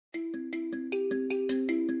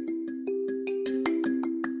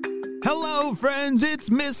Hello, friends, it's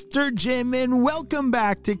Mr. Jim, and welcome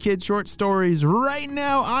back to Kid Short Stories. Right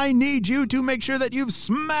now, I need you to make sure that you've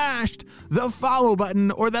smashed the follow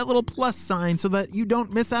button or that little plus sign so that you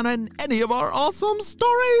don't miss out on any of our awesome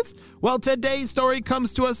stories. Well, today's story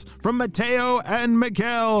comes to us from Mateo and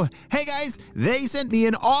Miguel. Hey, guys, they sent me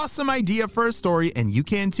an awesome idea for a story, and you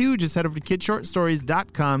can too. Just head over to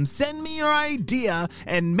kidshortstories.com, send me your idea,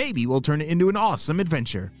 and maybe we'll turn it into an awesome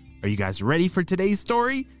adventure. Are you guys ready for today's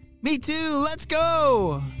story? Me too, let's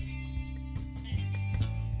go!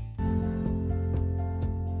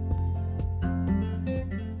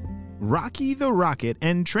 Rocky the Rocket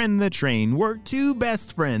and Tren the Train were two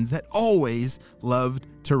best friends that always loved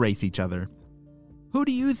to race each other. Who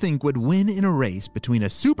do you think would win in a race between a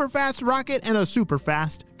super fast rocket and a super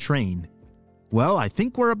fast train? Well, I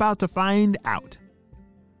think we're about to find out.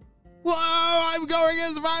 Whoa, I'm going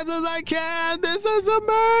as fast as I can! This is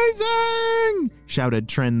amazing! Shouted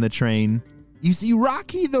Tren the Train. You see,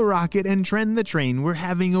 Rocky the Rocket and Tren the Train were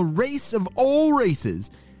having a race of all races.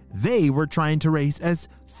 They were trying to race as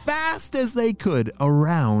fast as they could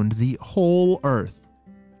around the whole Earth.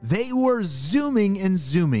 They were zooming and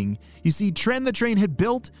zooming. You see, Tren the Train had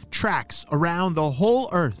built tracks around the whole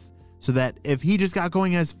Earth so that if he just got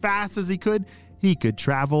going as fast as he could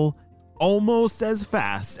travel almost as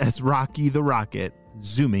fast as Rocky the Rocket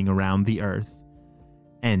zooming around the Earth.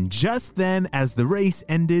 And just then, as the race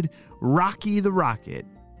ended, Rocky the Rocket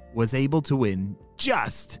was able to win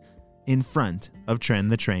just in front of Tren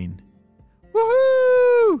the Train.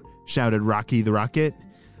 Woohoo! Shouted Rocky the Rocket.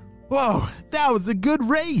 Whoa, that was a good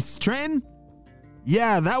race, Tren.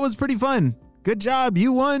 Yeah, that was pretty fun. Good job,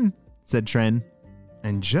 you won, said Tren.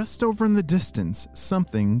 And just over in the distance,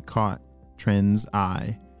 something caught Tren's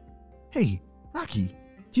eye. Hey, Rocky,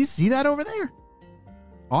 do you see that over there?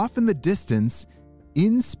 Off in the distance,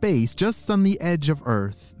 in space, just on the edge of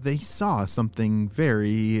Earth, they saw something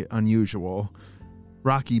very unusual.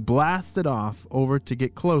 Rocky blasted off over to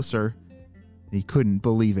get closer. He couldn't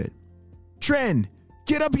believe it. Tren,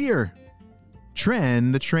 get up here!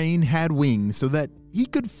 Tren, the train, had wings so that he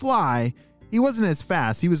could fly. He wasn't as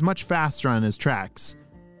fast. He was much faster on his tracks.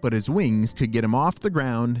 But his wings could get him off the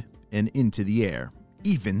ground and into the air.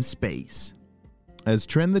 Even space. As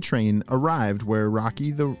Tren the Train arrived where Rocky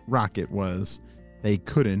the Rocket was, they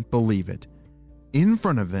couldn't believe it. In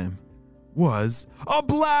front of them was a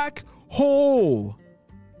black hole.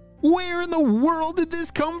 Where in the world did this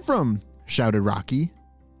come from? Shouted Rocky.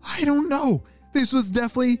 I don't know. This was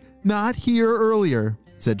definitely not here earlier,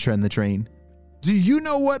 said Tren the Train. Do you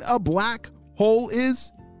know what a black hole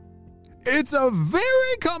is? It's a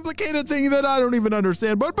very complicated thing that I don't even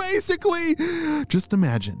understand, but basically, just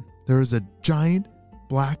imagine there is a giant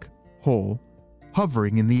black hole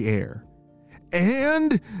hovering in the air,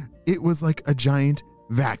 and it was like a giant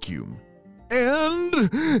vacuum, and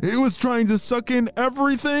it was trying to suck in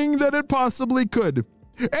everything that it possibly could,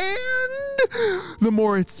 and the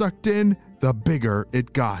more it sucked in, the bigger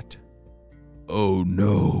it got. Oh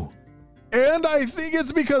no. And I think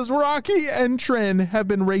it's because Rocky and Tren have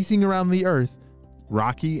been racing around the Earth.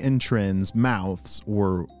 Rocky and Tren's mouths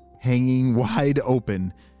were hanging wide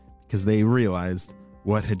open because they realized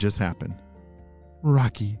what had just happened.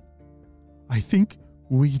 Rocky, I think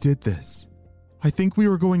we did this. I think we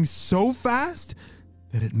were going so fast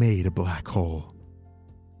that it made a black hole.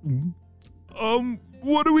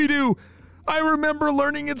 What do we do? I remember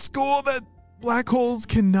learning in school that black holes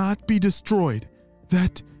cannot be destroyed.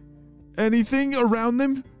 That anything around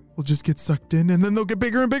them will just get sucked in, and then they'll get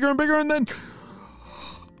bigger and bigger and bigger, and then,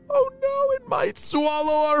 oh no, it might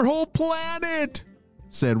swallow our whole planet,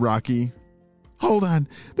 said Rocky. Hold on,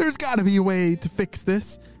 there's gotta be a way to fix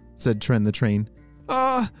this, said Tren the Train.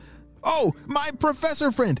 Oh, my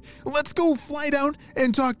professor friend, let's go fly down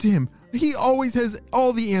and talk to him. He always has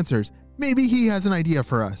all the answers. Maybe he has an idea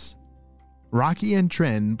for us. Rocky and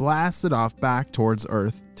Tren blasted off back towards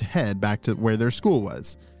Earth to head back to where their school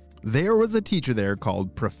was. There was a teacher there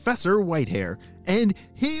called Professor Whitehair, and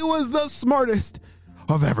he was the smartest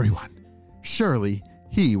of everyone. Surely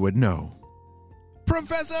he would know.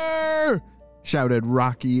 Professor! Shouted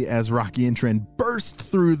Rocky as Rocky and Tren burst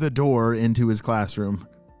through the door into his classroom.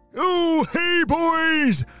 Oh, hey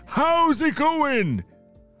boys! How's it going?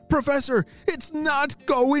 Professor, it's not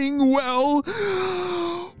going well.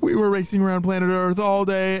 We were racing around planet Earth all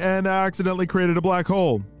day and accidentally created a black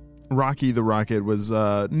hole. Rocky the Rocket was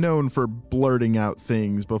known for blurting out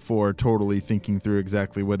things before totally thinking through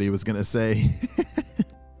exactly what he was going to say.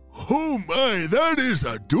 Oh my, that is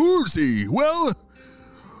a doozy. Well,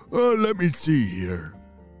 let me see here.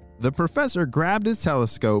 The professor grabbed his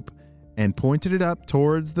telescope and pointed it up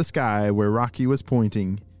towards the sky where Rocky was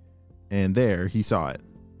pointing. and there he saw it.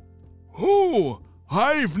 Oh,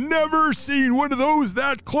 I've never seen one of those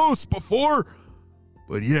that close before.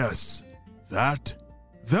 But yes, that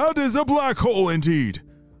is a black hole indeed.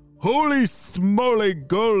 Holy smoly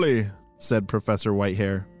goly, said Professor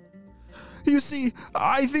Whitehair. You see,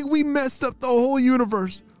 I think we messed up the whole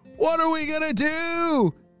universe. What are we gonna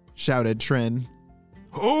do? Shouted Tren.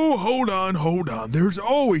 Oh, hold on. There's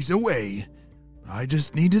always a way. I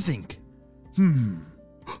just need to think.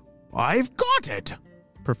 I've got it.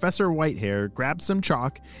 Professor Whitehair grabbed some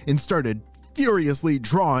chalk and started furiously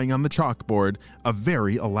drawing on the chalkboard a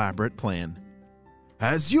very elaborate plan.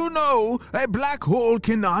 As you know, a black hole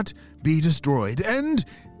cannot be destroyed, and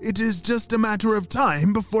it is just a matter of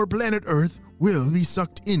time before planet Earth will be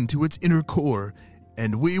sucked into its inner core,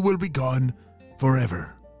 and we will be gone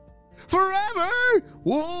forever. Forever?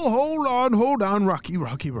 Whoa, hold on, Rocky.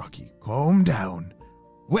 Calm down.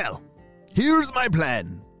 Well, here's my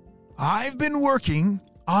plan. I've been working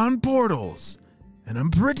on portals, and I'm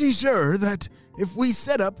pretty sure that if we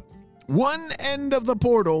set up one end of the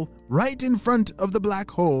portal right in front of the black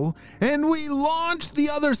hole, and we launch the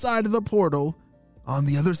other side of the portal on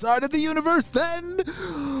the other side of the universe, then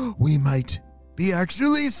we might be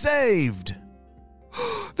actually saved.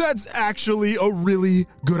 That's actually a really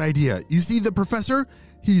good idea. You see, the professor,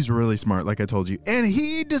 he's really smart, like I told you, and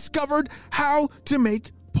he discovered how to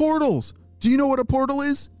make portals. Do you know what a portal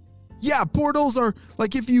is? Yeah, portals are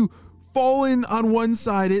like if you fall in on one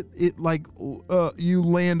side, it like you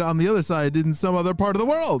land on the other side in some other part of the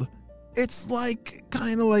world. It's like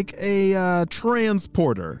kind of like a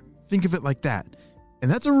transporter. Think of it like that. And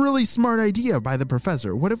that's a really smart idea by the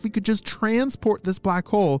professor. What if we could just transport this black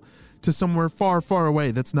hole to somewhere far, far away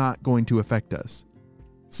that's not going to affect us?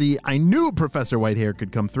 See, I knew Professor Whitehair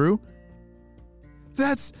could come through.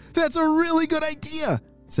 That's a really good idea,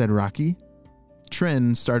 said Rocky.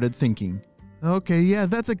 Tren started thinking. Okay, yeah,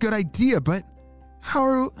 that's a good idea, but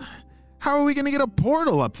how are we going to get a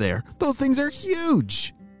portal up there? Those things are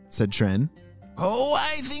huge, said Tren. Oh,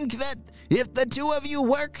 I think that if the two of you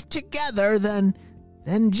work together, then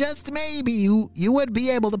just maybe you would be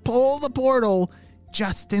able to pull the portal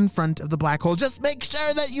just in front of the black hole. Just make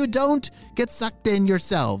sure that you don't get sucked in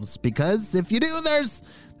yourselves, because if you do, there's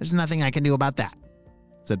nothing I can do about that,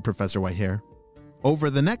 said Professor Whitehair.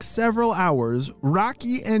 Over the next several hours,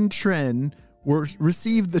 Rocky and Tren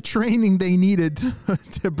received the training they needed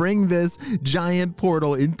to bring this giant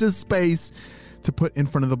portal into space to put in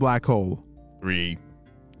front of the black hole. 3,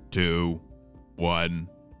 2, 1.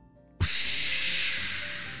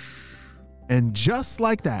 And just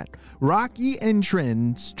like that, Rocky and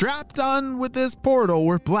Tren, strapped on with this portal,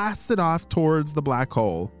 were blasted off towards the black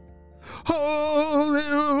hole.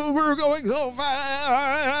 Oh, we're going so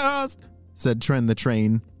fast, said Tren the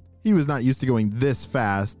train. He was not used to going this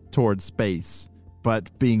fast towards space,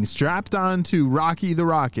 but being strapped on to Rocky the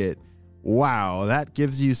rocket, wow, that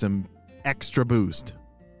gives you some extra boost.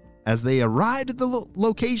 As they arrived at the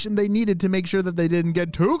location they needed to make sure that they didn't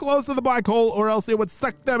get too close to the black hole or else it would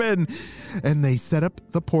suck them in, and they set up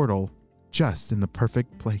the portal just in the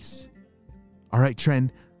perfect place. All right,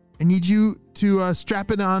 Tren, I need you to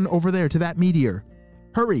strap it on over there to that meteor.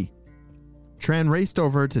 Hurry. Tren raced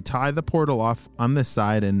over to tie the portal off on this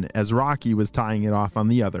side, and as Rocky was tying it off on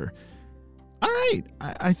the other. All right,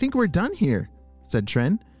 I think we're done here, said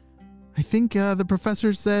Tren. I think the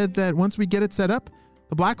professor said that once we get it set up,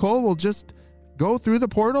 the black hole will just go through the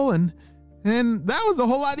portal, and that was a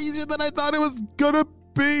whole lot easier than I thought it was gonna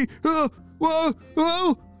be.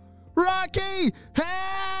 Whoa, Rocky,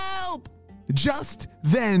 help! Just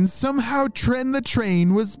then, somehow Tren the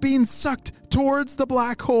train was being sucked towards the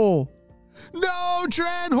black hole. No,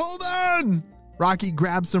 Tren, hold on! Rocky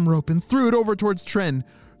grabbed some rope and threw it over towards Tren,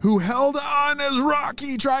 who held on as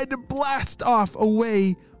Rocky tried to blast off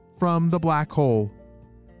away from the black hole.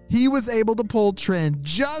 He was able to pull Tren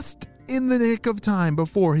just in the nick of time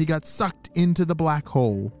before he got sucked into the black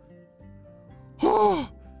hole. Oh,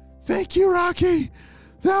 thank you, Rocky.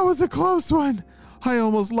 That was a close one. I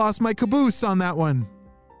almost lost my caboose on that one.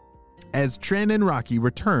 As Tren and Rocky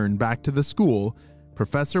returned back to the school,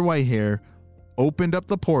 Professor Whitehair opened up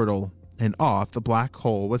the portal and off the black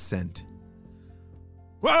hole was sent.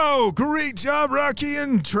 Wow, great job, Rocky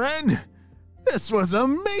and Tren. This was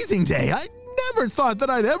an amazing day. I never thought that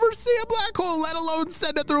I'd ever see a black hole, let alone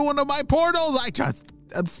send it through one of my portals. I just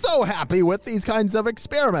am so happy with these kinds of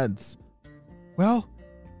experiments. Well,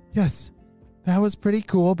 yes, that was pretty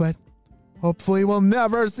cool, but hopefully we'll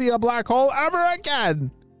never see a black hole ever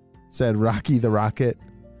again, said Rocky the Rocket.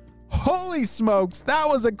 Holy smokes, that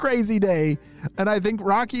was a crazy day. And I think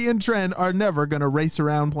Rocky and Tren are never going to race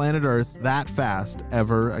around planet Earth that fast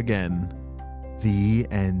ever again. The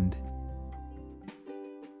end.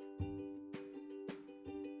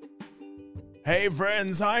 Hey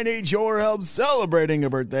friends, I need your help celebrating a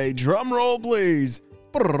birthday. Drum roll, please.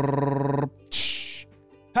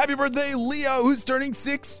 Happy birthday, Leo, who's turning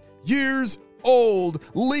 6 years old.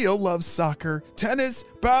 Leo loves soccer, tennis,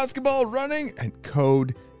 basketball, running, and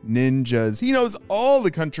code ninjas. He knows all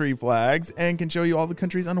the country flags and can show you all the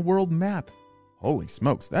countries on a world map. Holy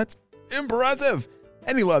smokes, that's impressive.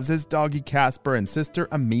 And he loves his doggy Casper and sister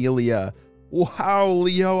Amelia. Wow,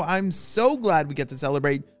 Leo, I'm so glad we get to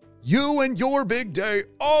celebrate you and your big day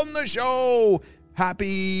on the show.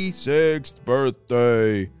 Happy 6th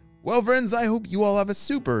birthday. Well, friends, I hope you all have a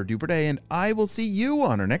super duper day, and I will see you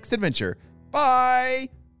on our next adventure. Bye.